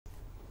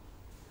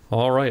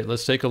All right,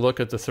 let's take a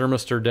look at the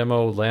Thermistor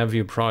demo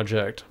LabVIEW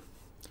project.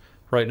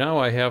 Right now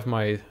I have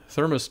my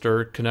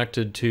thermistor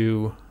connected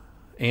to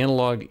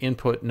analog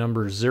input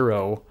number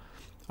 0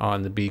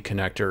 on the B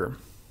connector.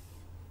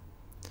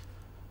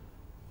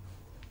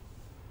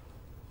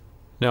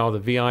 Now the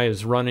VI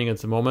is running at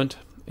the moment,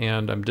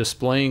 and I'm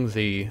displaying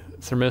the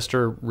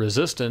thermistor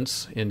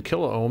resistance in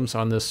kiloohms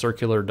on this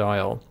circular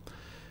dial.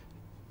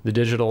 The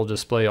digital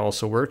display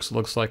also works.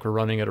 Looks like we're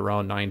running at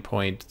around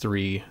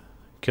 9.3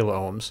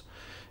 kiloohms.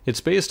 It's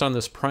based on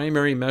this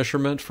primary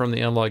measurement from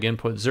the analog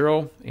input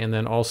 0, and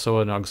then also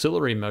an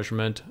auxiliary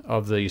measurement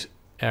of the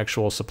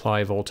actual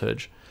supply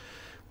voltage.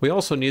 We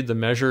also need the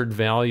measured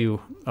value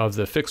of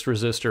the fixed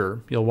resistor.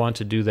 You'll want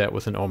to do that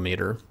with an ohm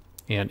meter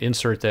and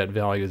insert that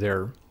value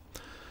there.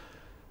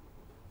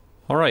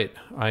 All right,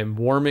 I'm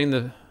warming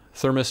the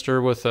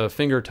thermistor with a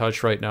finger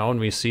touch right now, and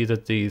we see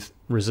that the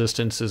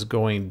resistance is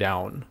going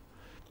down.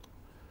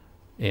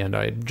 And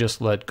I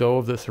just let go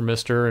of the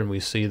thermistor, and we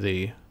see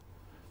the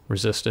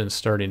resistance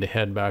starting to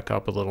head back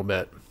up a little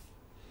bit.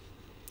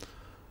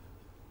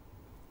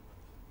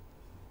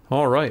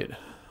 All right,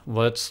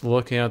 let's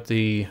look at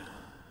the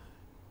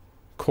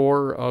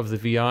core of the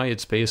VI.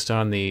 It's based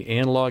on the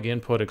analog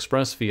input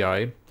express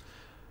VI,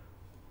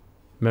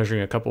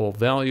 measuring a couple of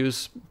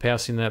values,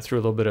 passing that through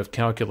a little bit of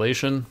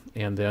calculation,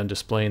 and then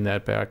displaying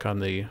that back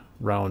on the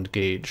round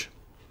gauge.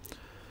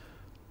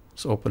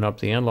 Let's open up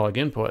the analog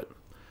input.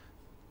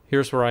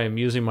 Here's where I am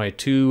using my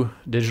 2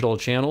 digital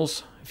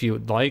channels. If you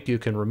would like, you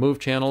can remove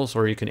channels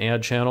or you can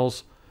add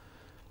channels,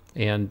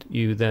 and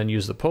you then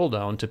use the pull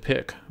down to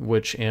pick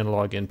which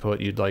analog input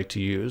you'd like to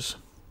use.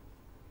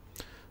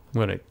 I'm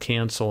going to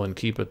cancel and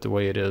keep it the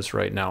way it is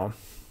right now.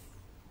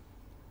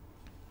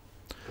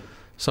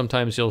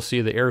 Sometimes you'll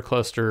see the air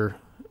cluster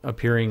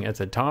appearing at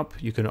the top.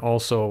 You can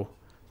also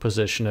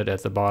position it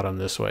at the bottom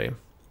this way.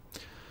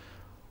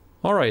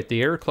 All right,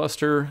 the air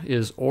cluster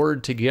is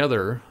ORed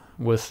together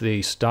with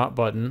the stop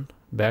button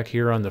back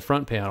here on the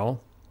front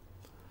panel,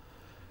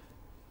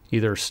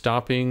 either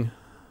stopping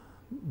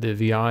the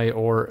VI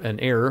or an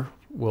air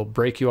will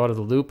break you out of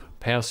the loop,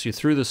 pass you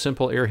through the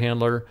simple air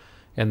handler,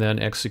 and then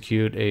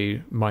execute a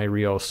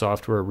myRIO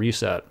software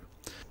reset.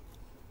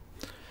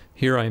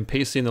 Here I'm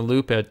pacing the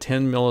loop at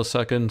 10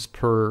 milliseconds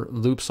per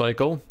loop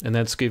cycle, and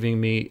that's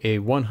giving me a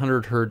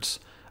 100 Hertz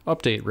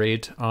update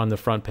rate on the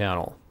front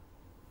panel.